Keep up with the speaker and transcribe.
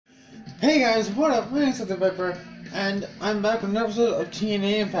Hey guys, what up? My name's the Viper, and I'm back with another episode of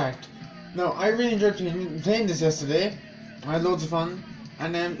TNA Impact. Now, I really enjoyed playing this yesterday. I had loads of fun,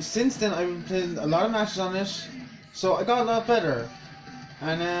 and since then I've been playing a lot of matches on it, so I got a lot better.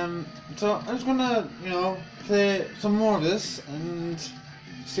 And so I'm just gonna, play some more of this and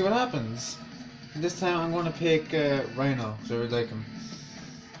see what happens. This time I'm gonna pick Rhyno, so I really like him.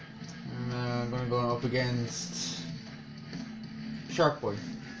 And I'm gonna go up against Shark Boy.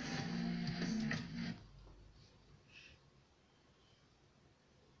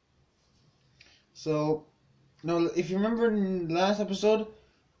 So, now, if you remember in the last episode,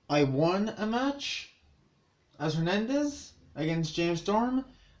 I won a match as Hernandez against James Storm,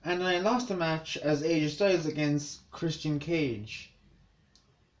 and I lost a match as AJ Styles against Christian Cage.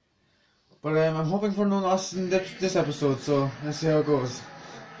 But I'm hoping for no loss in this episode, so let's see how it goes.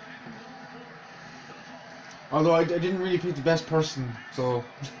 Although I didn't really pick the best person, so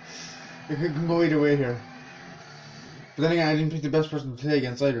it can go either way here. But then again, I didn't pick the best person to play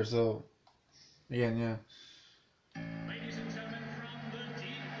against either, so again, yeah. Ladies and gentlemen, from the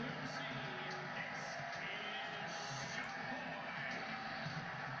deep blue sea,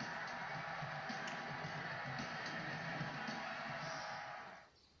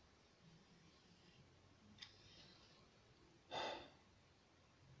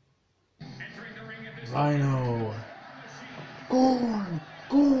 entering the ring at this Rhyno.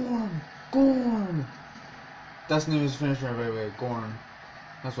 Gorn. That's the name of his finisher, by the way. Gorn.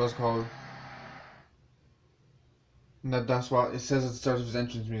 That's what it's called. And that's what it says at the start of his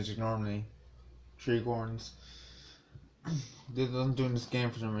entrance music normally. 3 Gorns. It doesn't do in this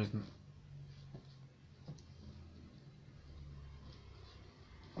game for some reason.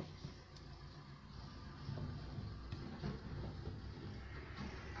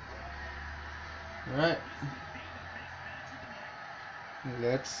 Alright.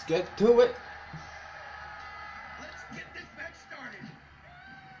 Let's get to it. Let's get this match started.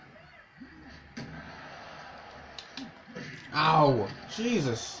 Ow!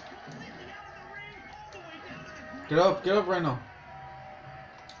 Jesus! Get up right now.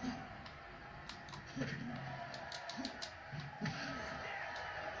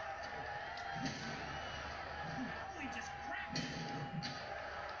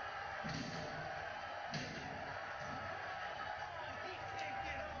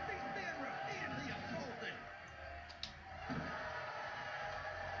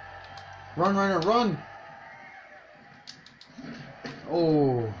 Run, Rhyno, run!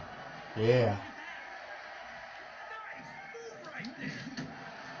 Oh, yeah.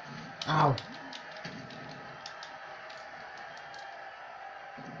 Ow.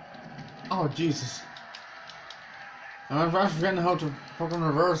 Oh, Jesus. I'm forgetting how to fucking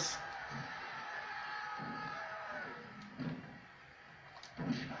reverse.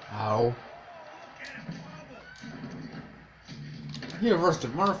 Ow. He reversed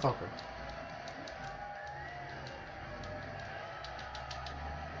it, motherfucker.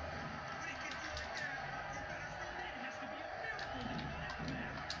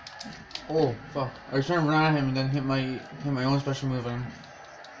 Oh fuck! I was trying to run at him and then hit my own special move on him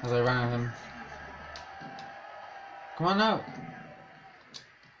as I ran at him. Come on now,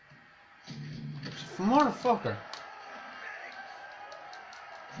 motherfucker!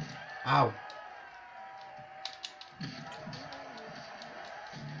 Ow!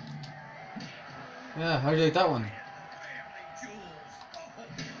 Yeah, how do you like that one?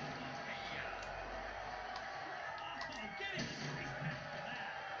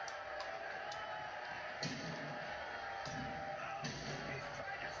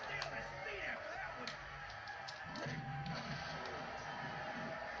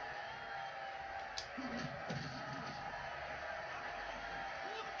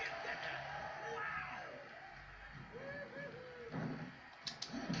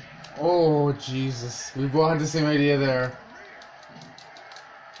 Oh, Jesus. We both had the same idea there.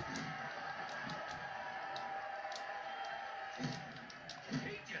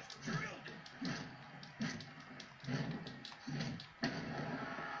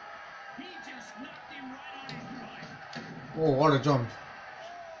 Oh, what a jump.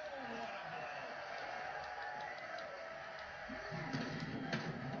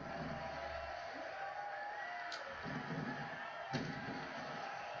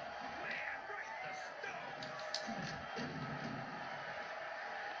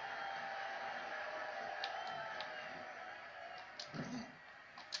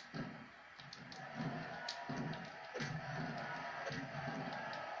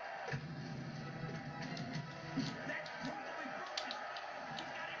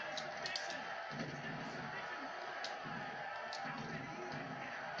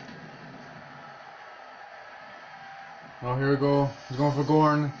 Oh, here we go. He's going for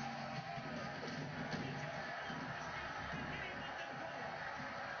Gorn.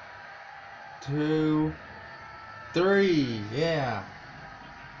 Two, three, yeah.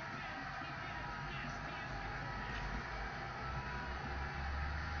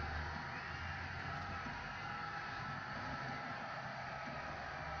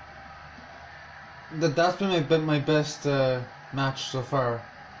 That's been my best match so far.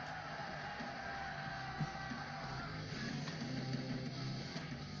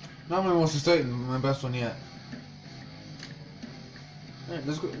 Not my most exciting, but my best one yet. Alright,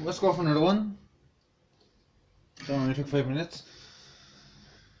 let's go for another one. That only took 5 minutes.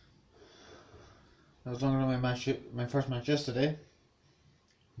 That was longer than my first match yesterday.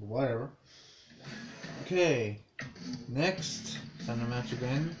 But whatever. Okay. Next, standard match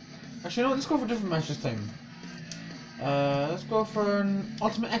again. Actually, no, let's go for a different match this time. Let's go for an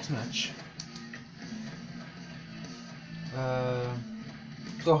Ultimate X match.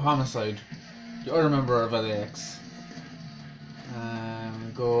 Let's go Homicide, the other member of LAX.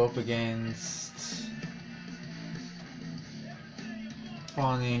 Go up against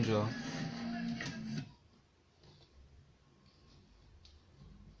Fallen Angel.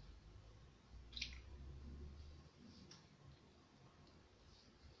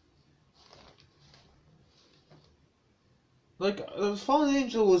 Like, Fallen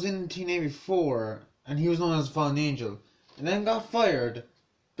Angel was in TNA before, and he was known as Fallen Angel, and then got fired,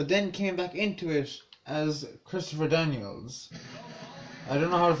 but then came back into it as Christopher Daniels. I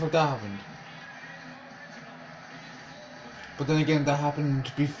don't know how the fuck that happened. But then again, that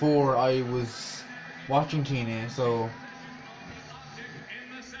happened before I was watching TNA, so...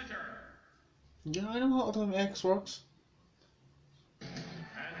 Yeah, I know how Ultimate X works.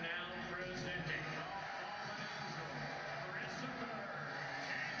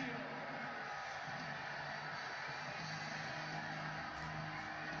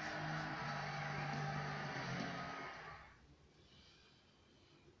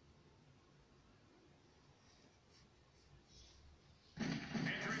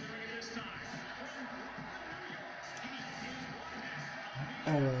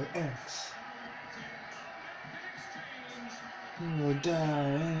 LAX. You will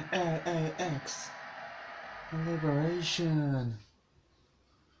die in LAX. Liberation.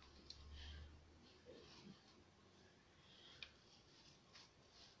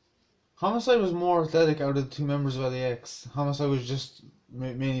 Homicide was more athletic out of the two members of LAX. Homicide was just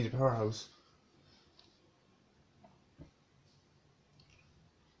mainly the powerhouse.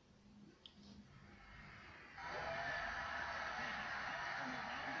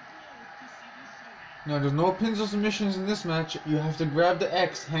 Now, there's no pins or submissions in this match. You have to grab the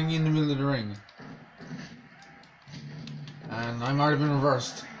X hanging in the middle of the ring. And I might have been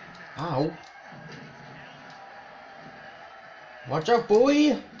reversed. Ow. Watch out,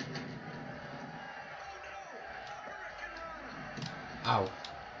 boy! Ow.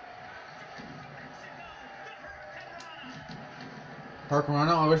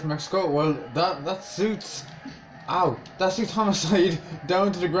 Hurricanrana all the way from Mexico. Well, that suits... Ow, that suits Homicide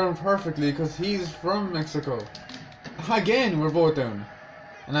down to the ground perfectly because he's from Mexico. Again, we're both down.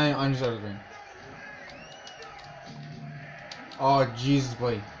 And I'm just out of the ring. Oh, Jesus,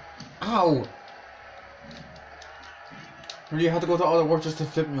 boy. Ow! Really, you had to go to all the work just to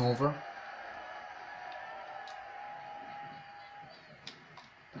flip me over?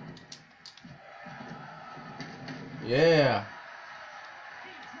 Yeah.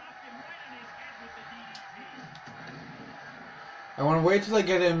 I want to wait till I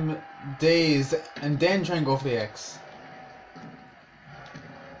get him dazed and then try and go for the X.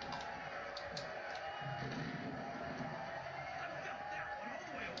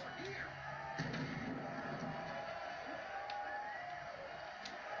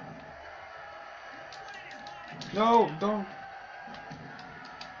 No, don't.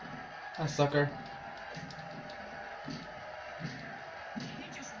 That sucker.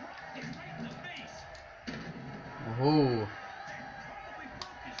 Oh.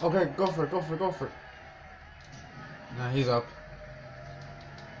 Okay, go for it, go for it, go for it. Nah, he's up.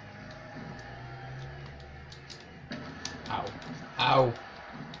 Ow. Ow.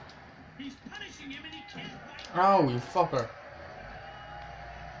 He's punishing him and he can't fight. Ow, you fucker.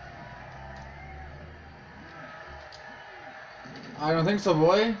 I don't think so,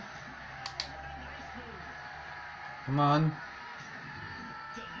 boy. Come on.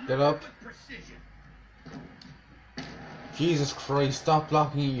 Get up. Jesus Christ, stop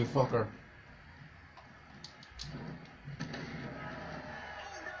blocking it, you fucker.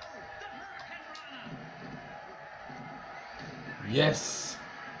 Yes.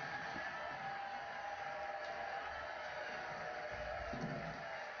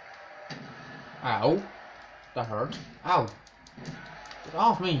 Ow. That hurt. Ow. Get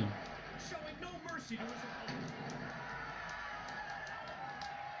off me. Showing no mercy to his opponent.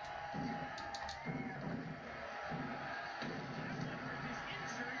 His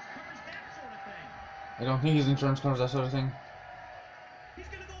insurance covers that sort of thing. I don't think his insurance covers that sort of thing. He's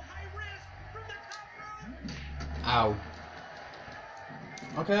gonna go high risk from the top rope. Ow.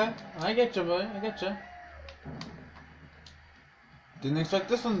 Okay, I get you, boy. I get you. Didn't expect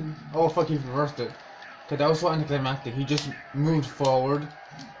this one. Oh fuck, he reversed it. Okay, that was so anticlimactic. He just moved forward.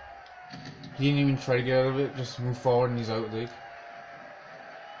 He didn't even try to get out of it. Just moved forward and he's out, like.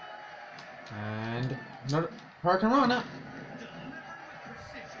 And another Hurricane Rana.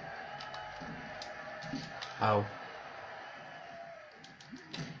 Ow.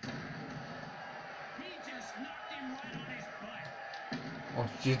 He just knocked him right on his butt. Oh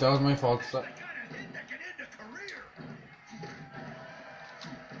jeez, that was my fault. The kind of hit that can end a career.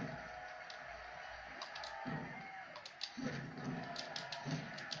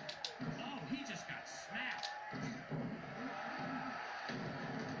 Oh, he just got smacked.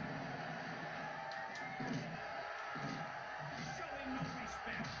 Showing no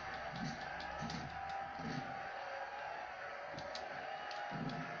respect.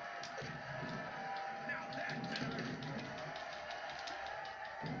 Now that's it.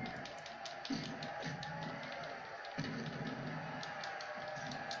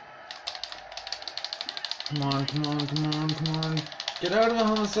 Come on, come on, come on, come on. Get out of the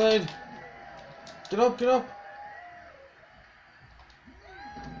homicide. Get up, get up.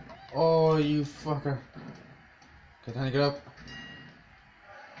 Oh, you fucker. Okay, time to get up.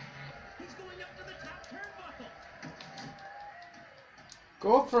 He's going up to the top turnbuckle.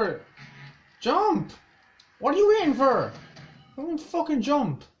 Go up for it. Jump. What are you waiting for? Don't fucking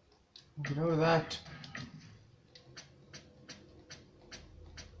jump. Get out of that.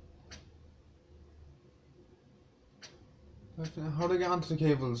 How do I get onto the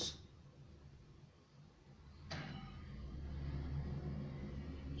cables?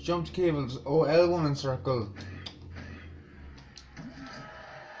 Jump to cables. Oh, L1 and circle.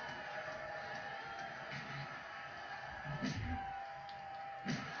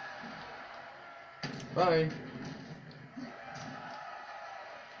 Bye.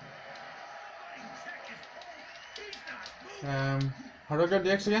 How do I get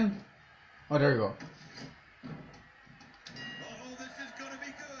the X again? Oh, there you go. Oh, this is gonna be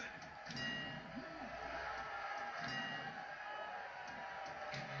good.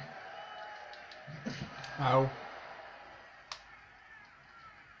 Ow.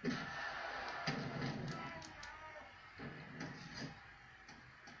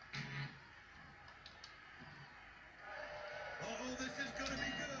 Oh, this is gonna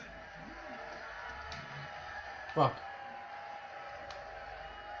be good. Fuck.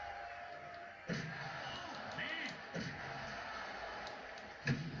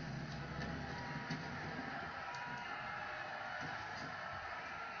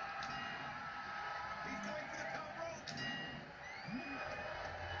 He's going for the top rope.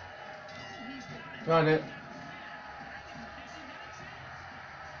 Oh, he's got it. Got it.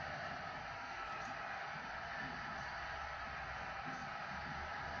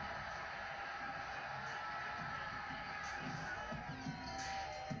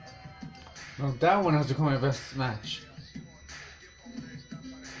 Well, that one has become my best match.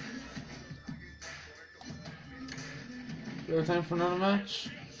 Do we have time for another match?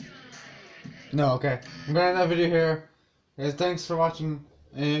 No, okay. I'm gonna end that video here. Guys, thanks for watching.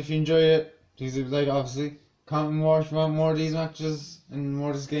 And if you enjoyed it, please leave a like, obviously. Comment more if you want more of these matches and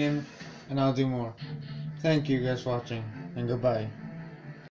more of this game, and I'll do more. Thank you guys for watching, and goodbye.